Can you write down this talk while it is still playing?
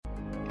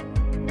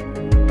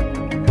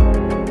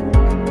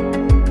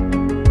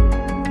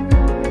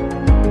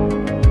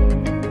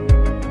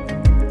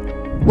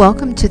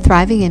Welcome to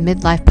Thriving in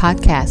Midlife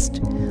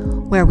podcast,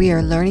 where we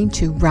are learning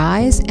to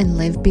rise and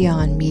live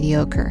beyond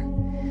mediocre.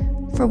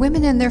 For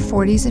women in their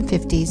 40s and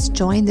 50s,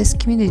 join this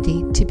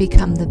community to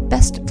become the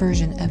best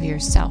version of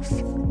yourself.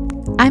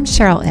 I'm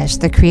Cheryl Esch,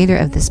 the creator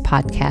of this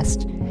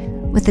podcast,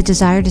 with the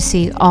desire to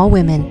see all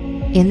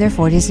women in their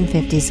 40s and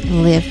 50s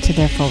live to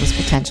their fullest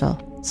potential.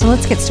 So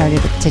let's get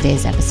started with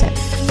today's episode.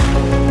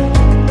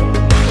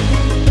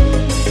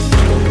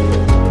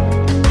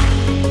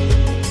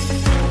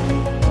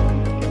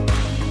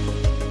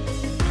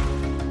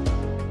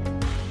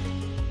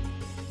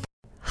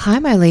 Hi,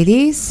 my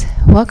ladies.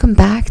 Welcome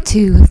back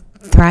to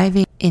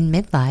Thriving in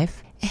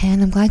Midlife,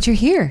 and I'm glad you're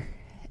here.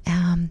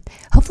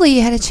 Hopefully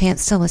you had a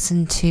chance to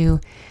listen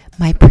to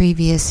my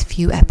previous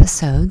few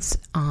episodes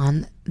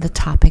on the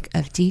topic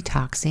of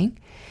detoxing.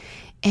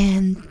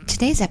 And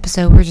today's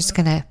episode, we're just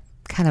going to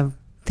kind of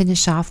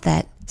finish off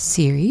that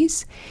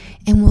series,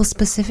 and we'll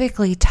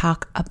specifically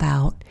talk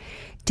about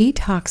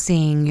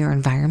detoxing your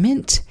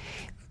environment,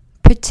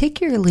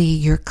 particularly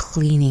your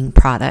cleaning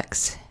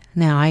products.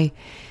 Now, I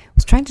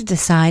was trying to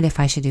decide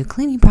if I should do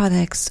cleaning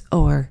products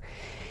or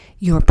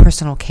your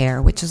personal care,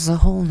 which is a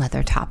whole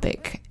nother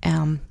topic.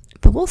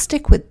 But we'll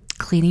stick with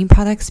cleaning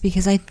products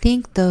because I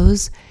think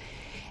those,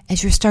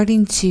 as you're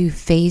starting to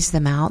phase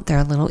them out, they're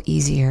a little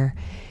easier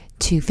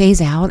to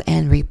phase out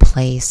and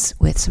replace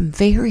with some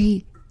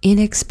very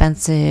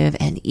inexpensive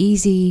and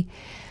easy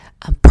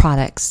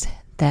products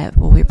that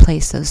will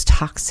replace those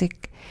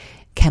toxic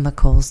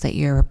chemicals that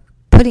you're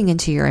putting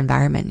into your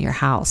environment in your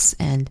house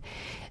and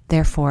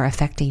therefore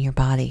affecting your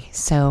body.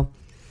 So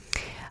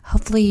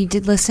hopefully you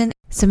did listen.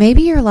 So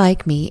maybe you're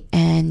like me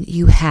and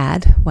you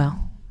had,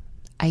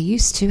 I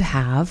used to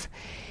have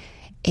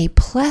a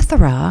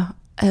plethora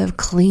of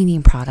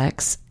cleaning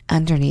products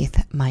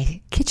underneath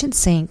my kitchen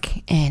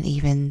sink and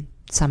even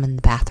some in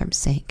the bathroom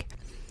sink.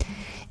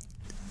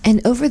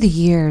 And over the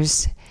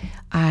years,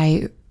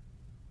 I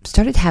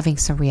started having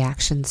some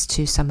reactions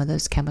to some of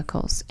those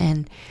chemicals.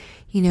 And,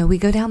 we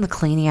go down the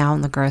cleaning aisle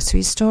in the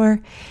grocery store,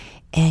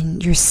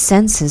 and your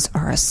senses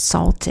are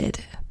assaulted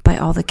by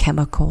all the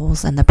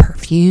chemicals and the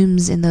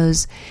perfumes in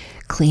those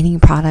cleaning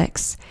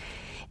products.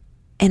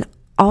 And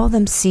all of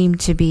them seem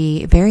to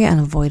be very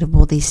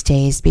unavoidable these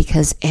days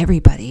because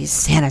everybody's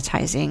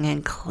sanitizing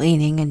and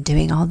cleaning and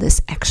doing all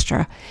this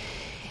extra.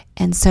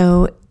 And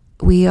so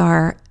we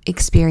are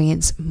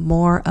experiencing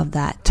more of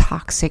that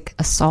toxic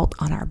assault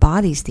on our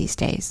bodies these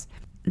days.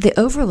 The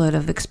overload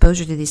of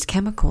exposure to these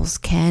chemicals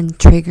can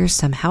trigger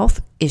some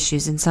health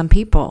issues in some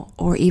people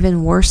or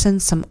even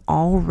worsen some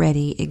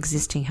already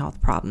existing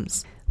health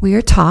problems. We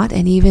are taught,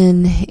 and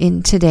even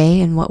in today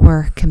and what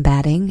we're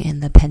combating in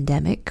the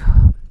pandemic,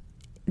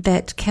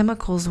 that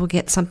chemicals will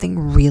get something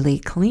really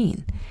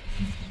clean.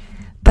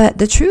 But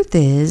the truth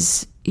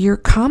is, your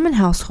common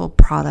household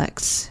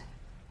products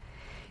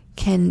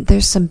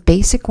there's some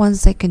basic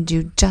ones that can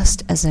do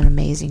just as an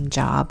amazing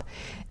job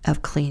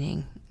of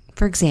cleaning.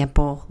 For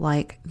example,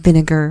 like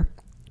vinegar,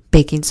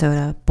 baking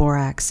soda,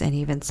 borax, and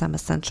even some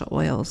essential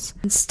oils.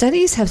 And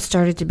studies have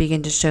started to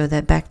begin to show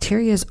that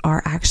bacteria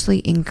are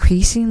actually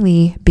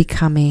increasingly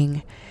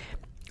becoming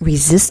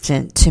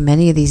resistant to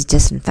many of these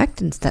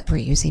disinfectants that we're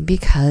using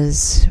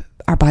because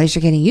our bodies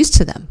are getting used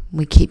to them.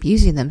 We keep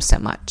using them so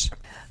much.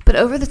 But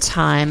over the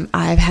time,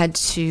 I've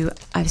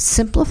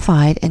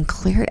simplified and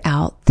cleared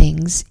out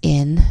things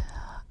in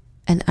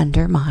and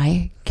under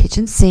my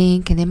kitchen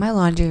sink and in my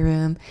laundry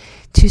room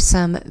to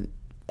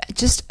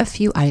just a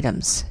few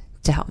items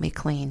to help me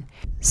clean.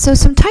 So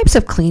some types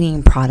of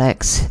cleaning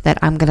products that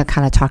I'm going to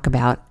kind of talk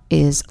about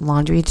is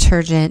laundry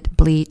detergent,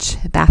 bleach,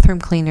 bathroom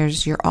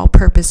cleaners, your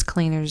all-purpose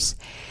cleaners,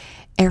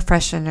 air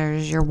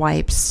fresheners, your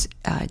wipes,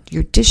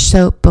 your dish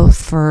soap, both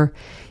for,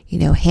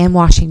 hand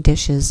washing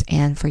dishes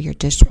and for your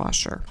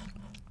dishwasher.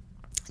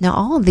 Now,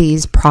 all of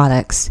these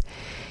products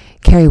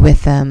carry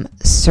with them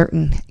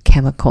certain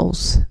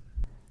chemicals.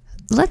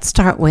 Let's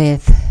start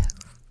with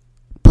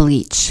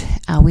bleach.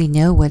 We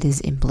know what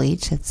is in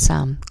bleach. It's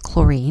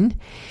chlorine,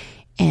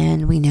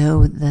 and we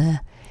know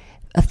the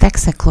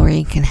effects that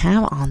chlorine can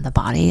have on the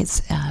body.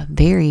 It's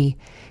very,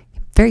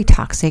 very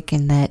toxic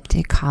in that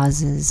it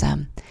causes,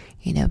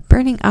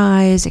 burning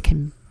eyes. It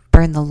can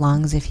burn the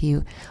lungs if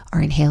you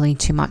are inhaling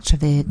too much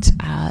of it.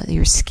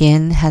 Your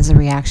skin has a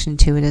reaction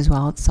to it as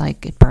well. It's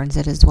like it burns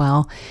it as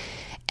well.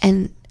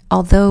 And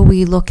although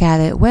we look at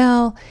it,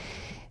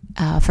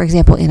 for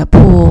example, in a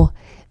pool,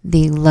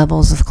 the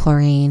levels of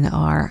chlorine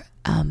are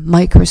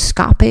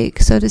microscopic,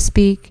 so to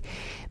speak.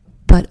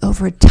 But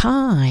over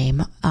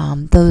time,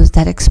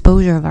 that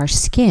exposure of our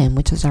skin,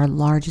 which is our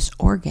largest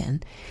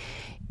organ,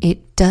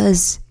 it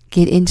does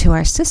get into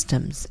our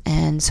systems.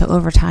 And so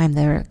over time,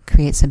 there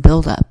creates a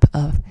buildup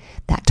of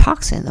that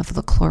toxin, of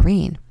the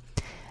chlorine.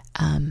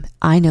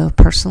 I know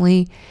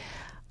personally,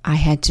 I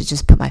had to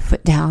just put my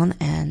foot down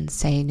and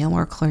say, no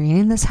more chlorine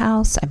in this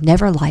house. I've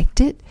never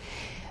liked it,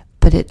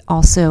 but it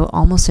also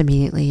almost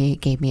immediately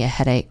gave me a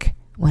headache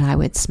when I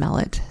would smell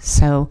it.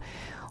 So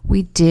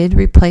we did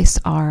replace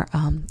our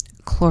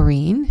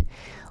chlorine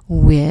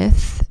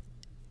with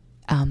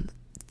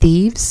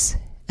Thieves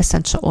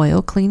essential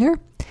oil cleaner,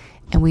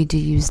 and we do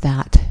use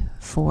that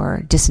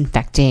for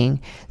disinfecting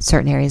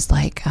certain areas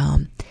like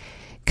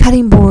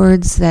cutting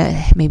boards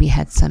that maybe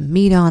had some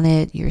meat on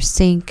it, your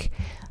sink,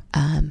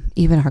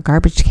 even our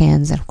garbage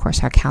cans, and of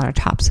course our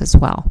countertops as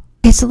well.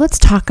 Okay, so let's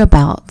talk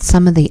about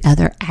some of the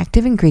other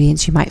active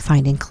ingredients you might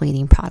find in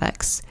cleaning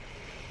products.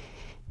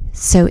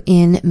 So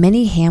in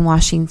many hand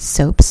washing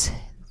soaps,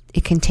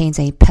 it contains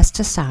a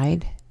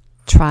pesticide,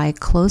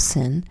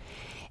 triclosan,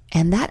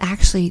 and that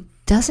actually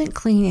doesn't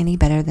clean any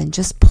better than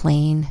just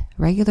plain,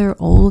 regular,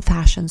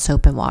 old-fashioned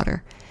soap and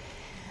water.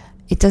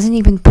 It doesn't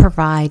even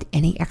provide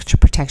any extra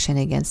protection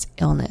against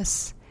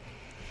illness.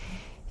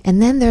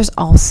 And then there's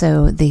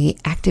also the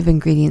active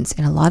ingredients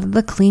in a lot of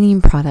the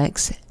cleaning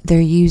products. They're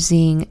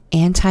using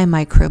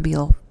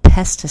antimicrobial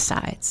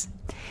pesticides.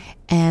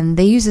 And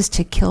they use this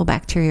to kill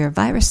bacteria or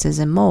viruses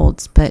and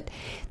molds, but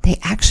they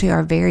actually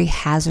are very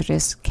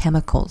hazardous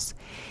chemicals.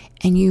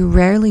 And you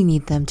rarely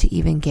need them to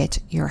even get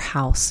your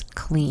house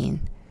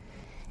clean.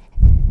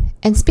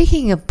 And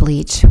speaking of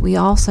bleach, we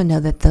also know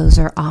that those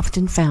are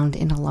often found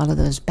in a lot of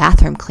those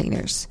bathroom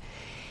cleaners.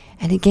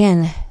 And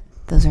again,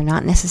 those are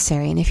not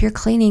necessary. And if you're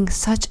cleaning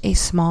such a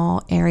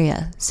small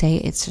area, say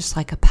it's just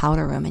like a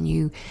powder room, and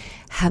you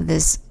have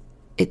this,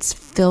 it's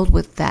filled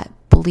with that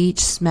bleach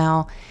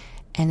smell,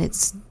 and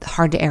it's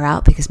hard to air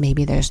out because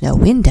maybe there's no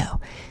window,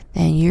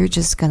 then you're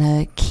just going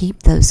to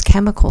keep those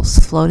chemicals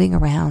floating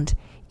around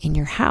in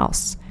your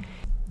house.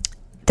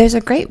 There's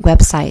a great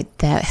website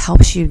that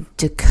helps you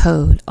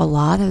decode a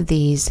lot of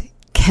these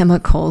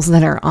chemicals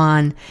that are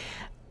on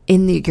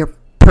in your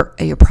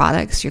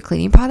products, your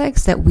cleaning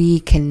products, that we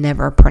can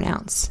never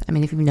pronounce. I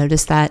mean, if you've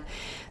noticed that,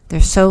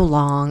 they're so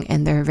long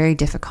and they're very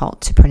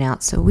difficult to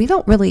pronounce. So we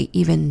don't really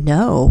even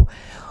know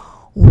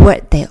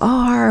what they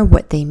are,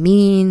 what they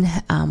mean,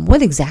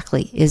 what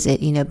exactly is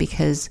it,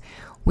 because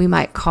we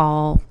might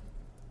call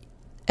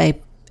a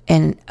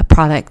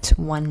product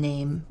one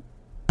name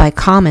by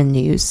common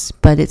use,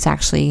 but it's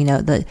actually,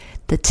 the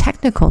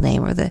technical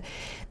name or the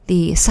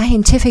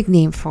scientific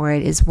name for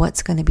it is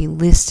what's going to be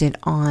listed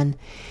on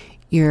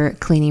your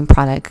cleaning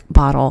product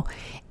bottle.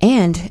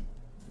 And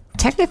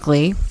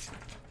technically,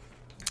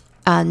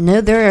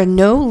 there are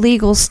no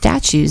legal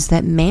statutes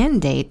that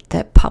mandate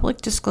that public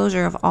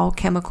disclosure of all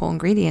chemical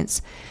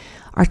ingredients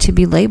are to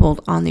be labeled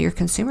on your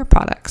consumer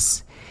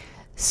products.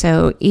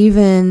 So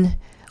even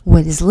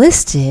what is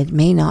listed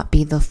may not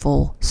be the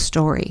full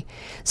story.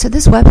 So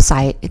this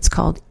website, it's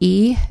called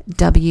ewg.org,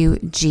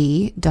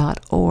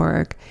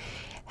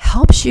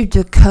 helps you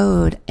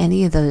decode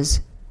any of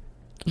those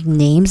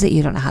names that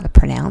you don't know how to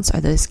pronounce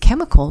or those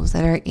chemicals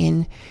that are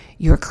in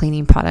your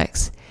cleaning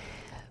products.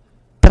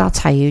 But I'll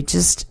tell you,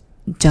 just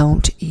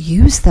don't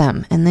use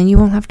them, and then you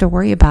won't have to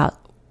worry about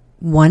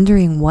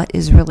wondering what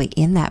is really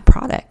in that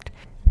product.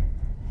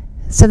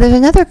 So there's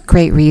another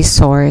great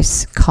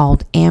resource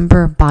called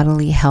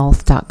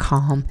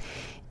amberbodyhealth.com,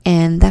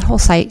 and that whole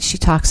site, she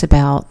talks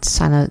about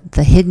kind of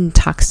the hidden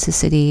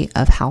toxicity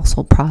of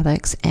household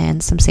products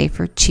and some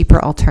safer,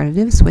 cheaper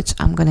alternatives, which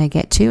I'm going to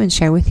get to and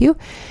share with you.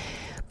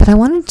 But I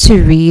wanted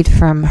to read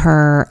from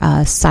her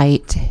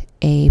site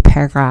a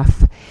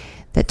paragraph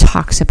that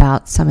talks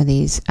about some of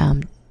these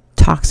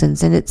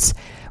toxins, and it's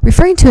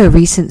referring to a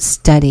recent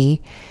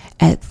study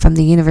from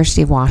the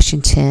University of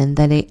Washington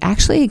that it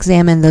actually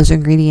examined those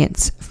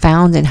ingredients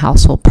found in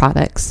household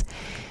products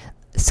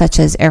such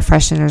as air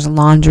fresheners,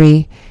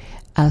 laundry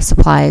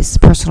supplies,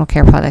 personal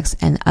care products,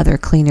 and other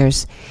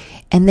cleaners.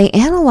 And they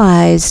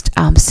analyzed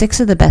 6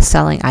 of the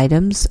best-selling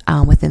items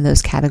within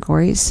those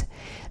categories.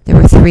 There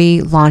were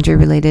 3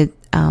 laundry-related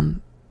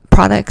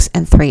products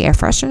and 3 air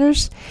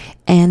fresheners,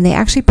 and they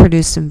actually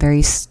produced some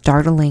very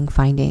startling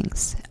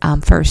findings.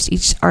 First,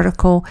 each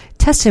article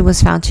tested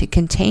was found to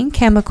contain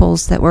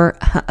chemicals that were,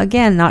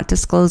 again, not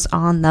disclosed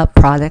on the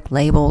product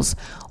labels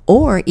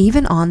or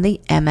even on the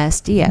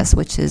MSDS,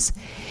 which is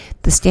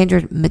the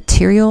standard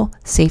material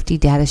safety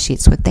data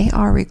sheets, what they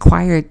are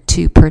required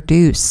to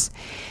produce,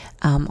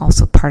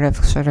 also part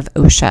of sort of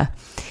OSHA.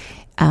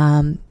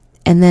 And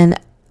then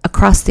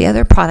across the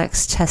other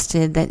products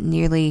tested, that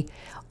nearly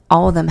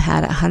all of them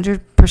had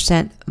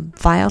 100%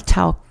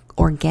 volatile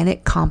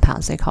organic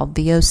compounds, they call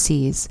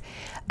VOCs.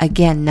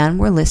 Again, none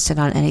were listed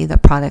on any of the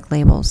product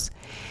labels.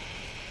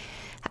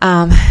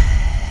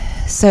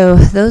 So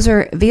those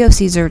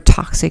VOCs are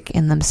toxic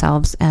in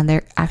themselves, and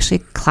they're actually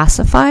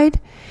classified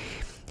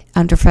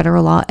under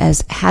federal law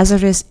as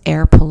hazardous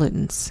air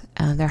pollutants.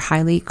 They're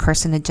highly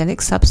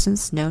carcinogenic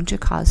substance known to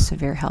cause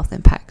severe health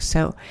impacts.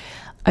 So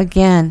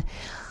again,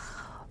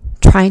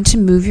 trying to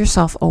move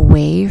yourself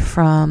away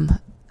from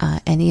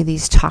any of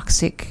these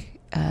toxic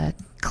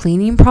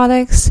cleaning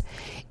products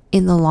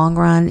in the long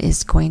run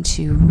is going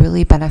to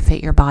really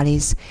benefit your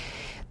bodies.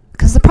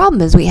 Because the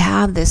problem is we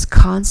have this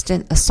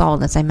constant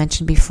assault, as I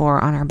mentioned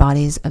before, on our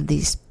bodies of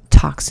these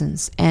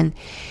toxins. And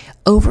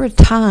over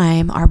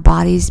time, our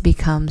bodies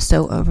become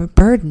so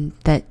overburdened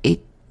that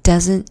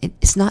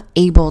it's not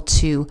able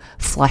to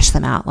flush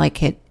them out.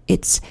 Like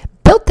it's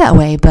built that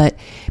way, but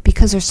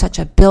because there's such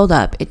a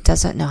buildup, it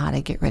doesn't know how to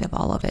get rid of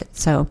all of it.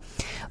 So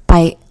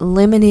by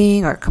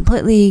limiting or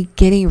completely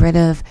getting rid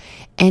of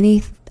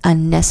any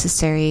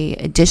unnecessary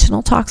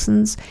additional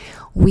toxins,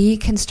 we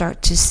can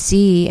start to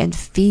see and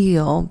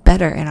feel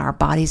better in our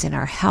bodies and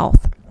our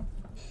health.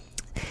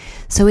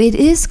 So it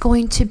is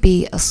going to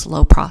be a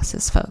slow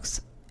process, folks.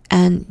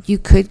 And you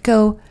could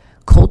go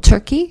cold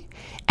turkey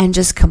and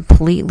just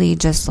completely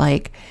just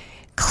like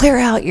clear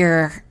out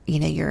your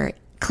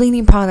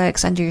cleaning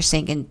products under your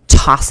sink and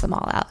toss them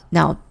all out.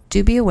 Now,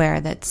 do be aware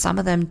that some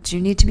of them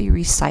do need to be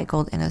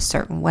recycled in a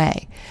certain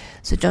way.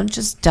 So don't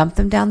just dump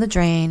them down the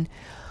drain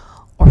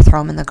or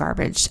throw them in the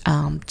garbage.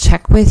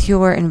 Check with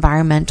your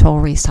environmental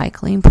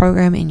recycling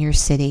program in your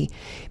city,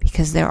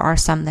 because there are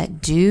some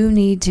that do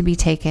need to be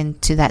taken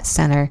to that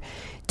center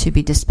to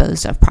be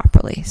disposed of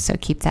properly. So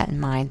keep that in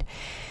mind.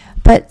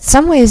 But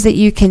some ways that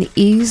you can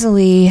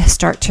easily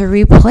start to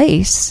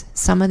replace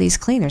some of these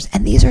cleaners.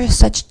 And these are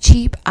such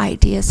cheap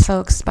ideas,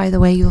 folks. By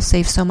the way, you'll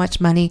save so much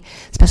money,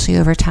 especially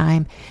over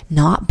time,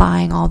 not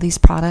buying all these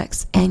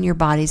products. And your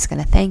body's going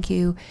to thank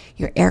you.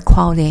 Your air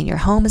quality in your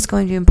home is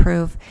going to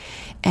improve.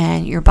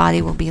 And your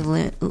body will be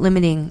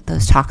limiting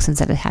those toxins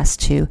that it has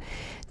to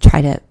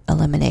try to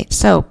eliminate.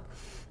 So,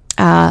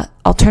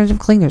 alternative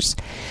cleaners.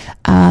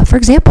 For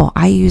example,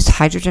 I use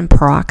hydrogen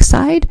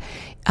peroxide,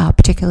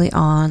 particularly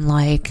on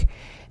like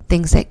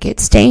things that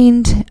get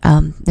stained.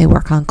 They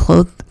work on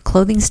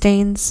clothing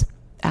stains.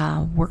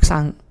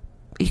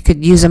 You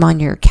could use them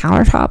on your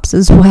countertops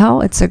as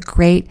well. It's a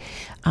great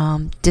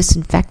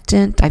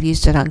disinfectant. I've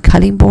used it on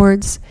cutting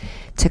boards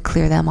to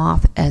clear them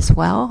off as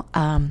well.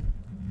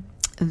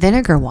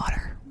 Vinegar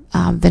water.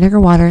 Vinegar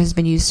water has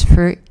been used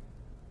for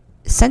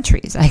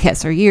centuries, I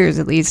guess, or years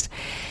at least,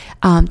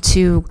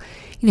 to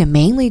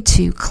mainly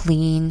to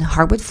clean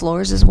hardwood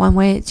floors is one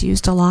way it's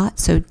used a lot.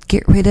 So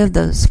get rid of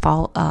those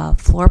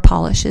floor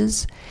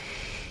polishes.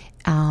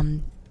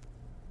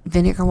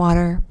 Vinegar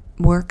water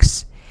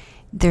works.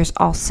 There's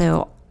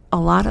also a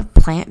lot of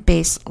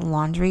plant-based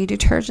laundry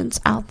detergents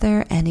out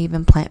there, and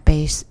even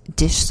plant-based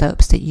dish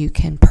soaps that you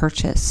can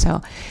purchase.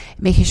 So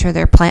making sure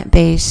they're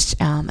plant-based.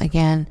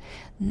 Again,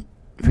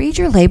 read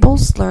your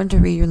labels. Learn to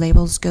read your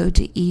labels. Go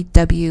to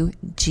EWG.org.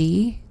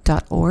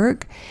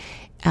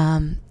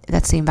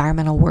 That's the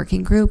Environmental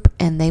Working Group,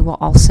 and they will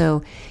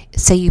also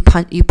say you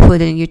type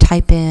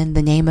in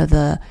the name of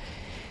the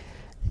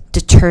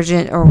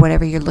detergent or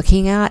whatever you're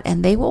looking at,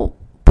 and they will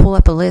pull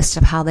up a list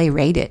of how they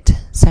rate it.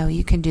 So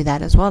you can do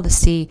that as well to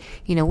see,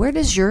 where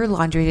does your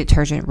laundry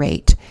detergent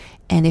rate?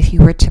 And if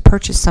you were to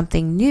purchase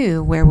something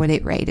new, where would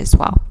it rate as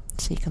well?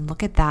 So you can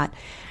look at that.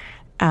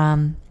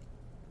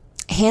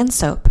 Hand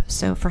soap.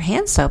 So for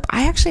hand soap,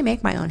 I actually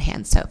make my own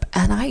hand soap,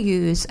 and I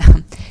use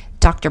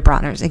Dr.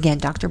 Bronner's. Again,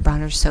 Dr.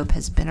 Bronner's soap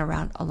has been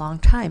around a long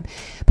time,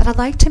 but I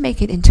like to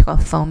make it into a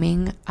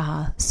foaming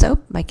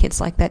soap. My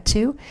kids like that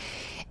too.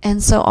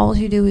 And so all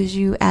you do is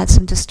you add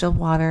some distilled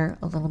water,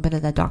 a little bit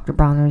of the Dr.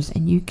 Bronner's,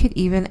 and you could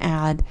even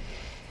add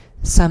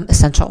some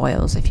essential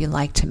oils if you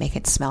like to make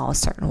it smell a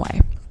certain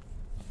way.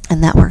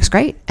 And that works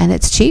great, and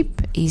it's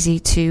cheap, easy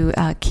to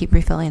keep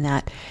refilling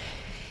that.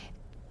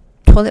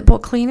 Toilet bowl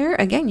cleaner,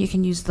 again, you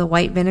can use the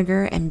white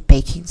vinegar and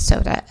baking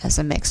soda as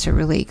a mix to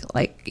really,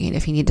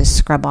 if you need to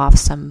scrub off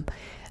some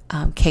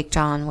caked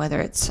on, whether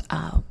it's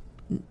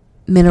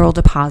mineral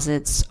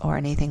deposits or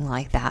anything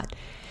like that.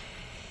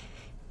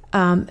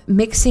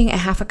 Mixing a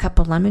half a cup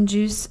of lemon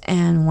juice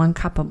and 1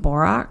 cup of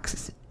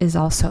borax is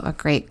also a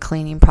great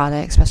cleaning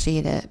product,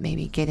 especially to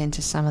maybe get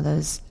into some of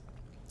those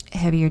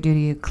heavier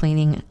duty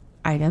cleaning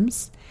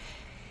items.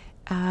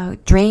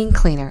 Drain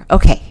cleaner.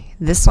 Okay.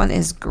 This one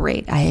is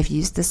great. I have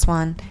used this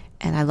one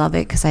and I love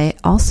it because I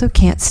also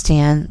can't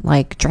stand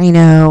like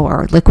Drano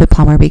or Liquid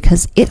Plumber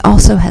because it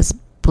also has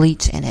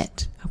bleach in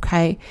it.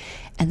 Okay.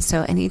 And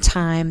so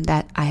anytime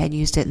that I had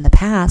used it in the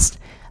past,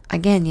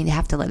 again, you'd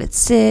have to let it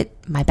sit.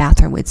 My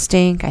bathroom would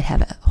stink. I'd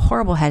have a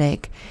horrible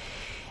headache.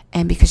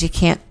 And because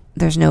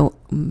there's no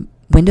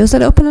windows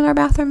that open in our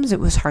bathrooms, it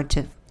was hard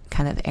to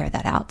kind of air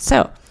that out.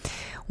 So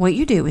what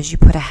you do is you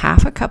put a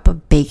half a cup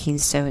of baking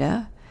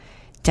soda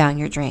down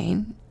your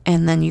drain,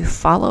 and then you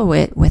follow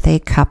it with a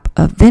cup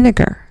of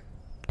vinegar.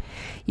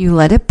 You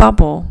let it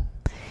bubble,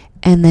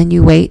 and then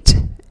you wait,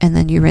 and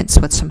then you rinse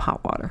with some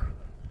hot water.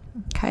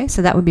 Okay,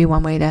 so that would be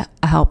one way to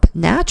help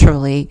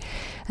naturally.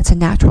 It's a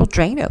natural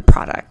Drano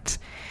product.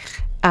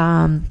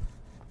 I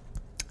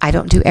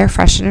don't do air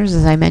fresheners,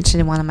 as I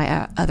mentioned in one of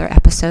my other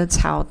episodes,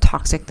 how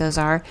toxic those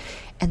are.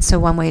 And so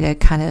one way to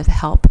kind of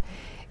help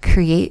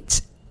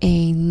create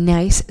a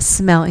nice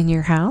smell in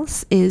your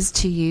house is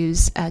to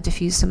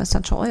diffuse some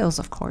essential oils,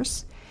 of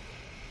course.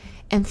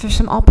 And for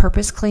some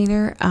all-purpose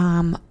cleaner,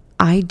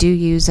 I do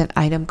use an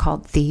item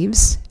called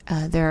Thieves.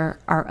 There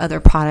are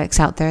other products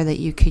out there that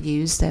you could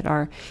use that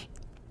are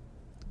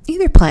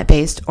either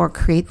plant-based or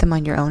create them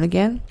on your own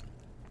again.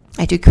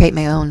 I do create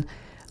my own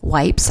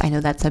wipes. I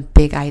know that's a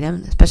big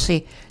item,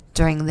 especially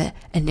during the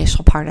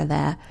initial part of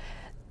the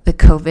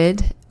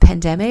COVID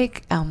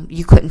pandemic.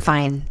 You couldn't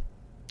find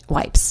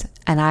wipes.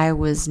 And I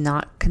was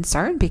not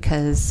concerned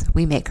because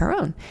we make our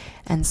own.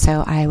 And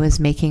so I was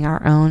making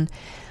our own.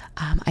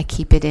 I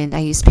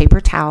use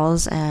paper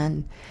towels,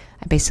 and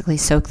I basically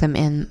soak them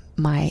in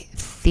my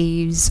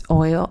Thieves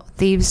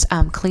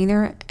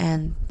cleaner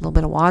and a little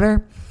bit of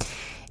water,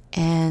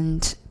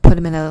 and put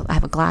them I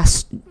have a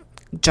glass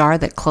jar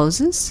that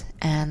closes,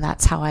 and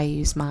that's how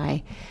I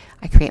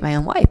create my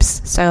own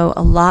wipes. So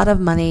a lot of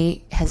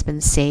money has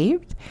been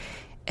saved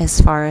as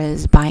far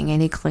as buying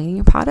any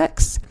cleaning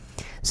products.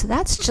 So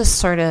that's just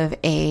sort of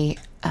a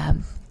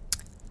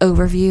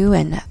overview,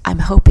 and I'm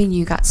hoping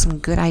you got some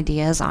good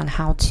ideas on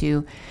how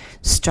to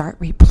start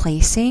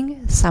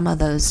replacing some of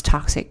those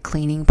toxic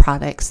cleaning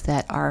products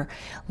that are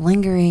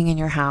lingering in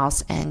your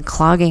house and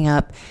clogging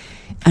up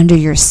under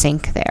your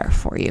sink there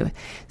for you.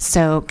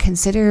 So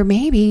consider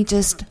maybe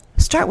just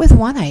start with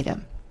one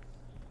item.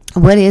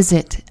 What is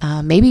it?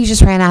 Maybe you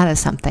just ran out of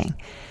something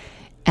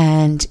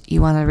and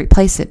you want to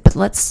replace it, but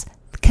let's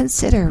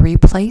consider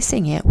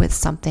replacing it with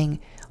something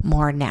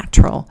more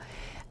natural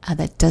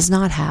that does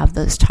not have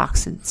those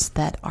toxins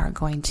that are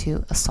going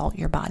to assault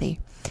your body.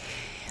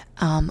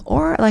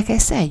 Or, like I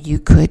said, you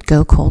could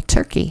go cold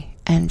turkey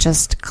and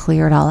just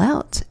clear it all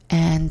out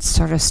and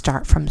sort of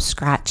start from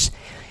scratch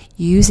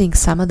using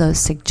some of those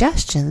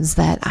suggestions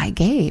that I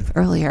gave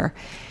earlier.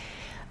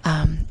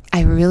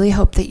 I really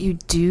hope that you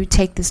do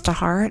take this to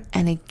heart.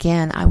 And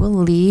again, I will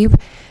leave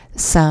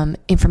some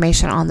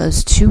information on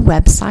those 2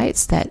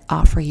 websites that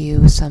offer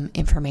you some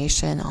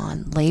information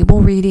on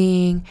label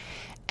reading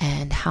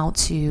and how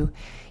to,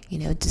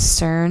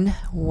 discern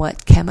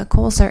what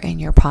chemicals are in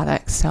your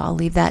products. So I'll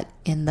leave that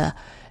in the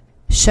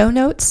show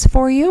notes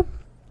for you.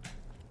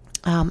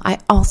 I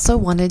also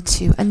wanted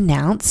to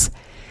announce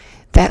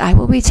that I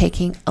will be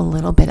taking a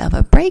little bit of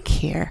a break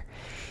here,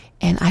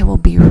 and I will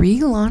be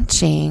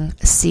relaunching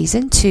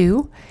season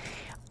 2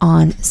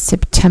 on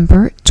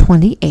September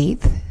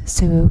 28th.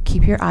 So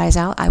keep your eyes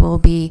out. I will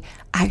be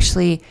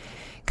actually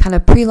kind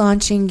of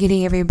pre-launching,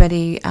 getting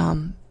everybody,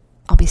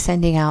 I'll be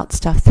sending out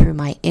stuff through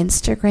my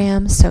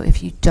Instagram. So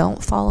if you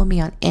don't follow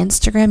me on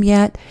Instagram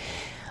yet,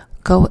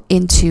 go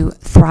into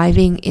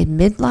Thriving in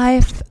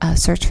Midlife,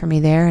 search for me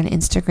there on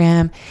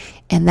Instagram,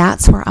 and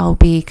that's where I'll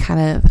be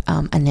kind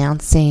of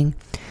announcing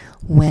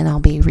when I'll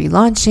be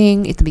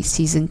relaunching. It'll be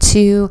season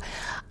 2.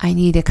 I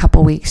need a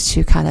couple weeks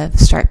to kind of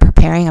start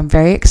preparing. I'm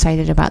very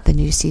excited about the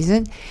new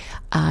season.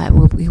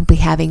 We'll be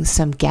having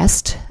some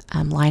guests.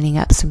 I'm lining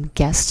up some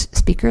guest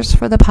speakers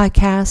for the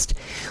podcast.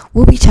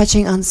 We'll be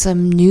touching on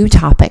some new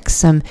topics,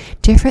 some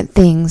different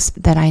things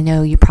that I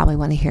know you probably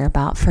want to hear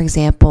about. For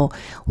example,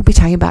 we'll be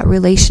talking about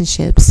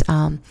relationships,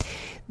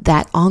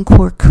 that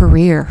encore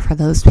career for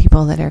those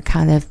people that are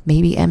kind of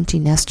maybe empty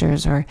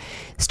nesters or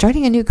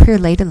starting a new career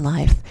late in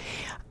life.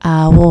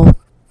 We'll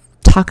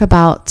talk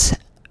about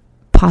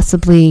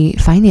possibly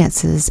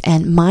finances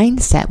and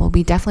mindset. We'll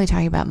be definitely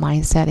talking about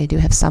mindset. I do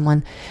have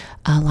someone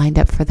lined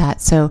up for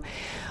that. So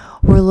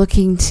we're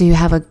looking to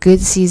have a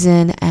good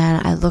season,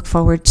 and I look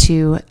forward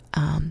to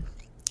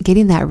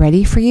getting that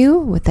ready for you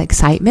with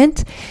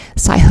excitement.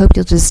 So I hope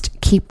you'll just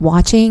keep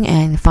watching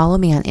and follow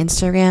me on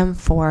Instagram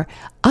for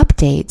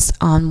updates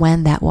on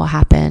when that will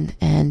happen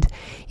and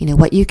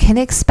what you can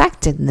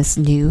expect in this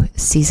new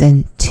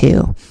season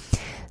 2.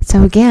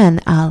 So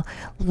again,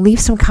 leave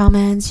some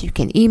comments. You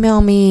can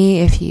email me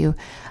if you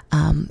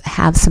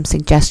have some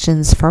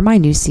suggestions for my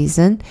new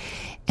season,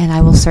 and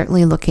I will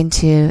certainly look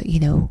into,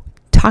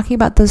 talking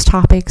about those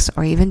topics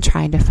or even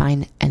trying to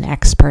find an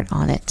expert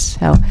on it.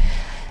 So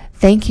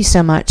thank you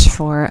so much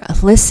for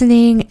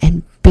listening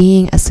and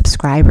being a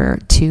subscriber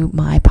to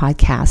my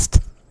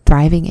podcast,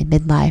 Thriving in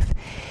Midlife.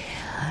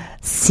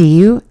 See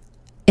you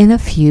in a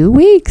few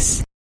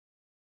weeks.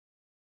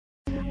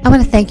 I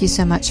want to thank you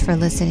so much for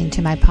listening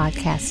to my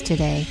podcast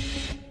today.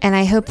 And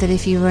I hope that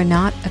if you are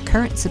not a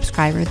current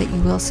subscriber, that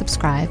you will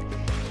subscribe,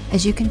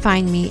 as you can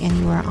find me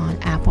anywhere on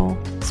Apple,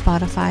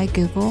 Spotify,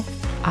 Google,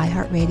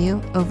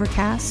 iHeartRadio,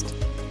 Overcast.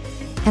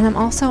 And I'm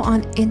also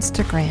on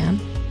Instagram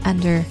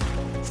under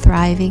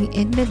Thriving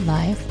in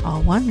Midlife,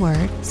 all one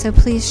word. So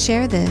please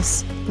share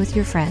this with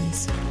your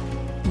friends.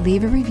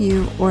 Leave a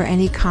review or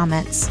any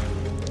comments.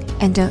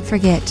 And don't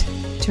forget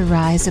to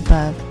rise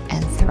above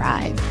and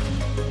thrive.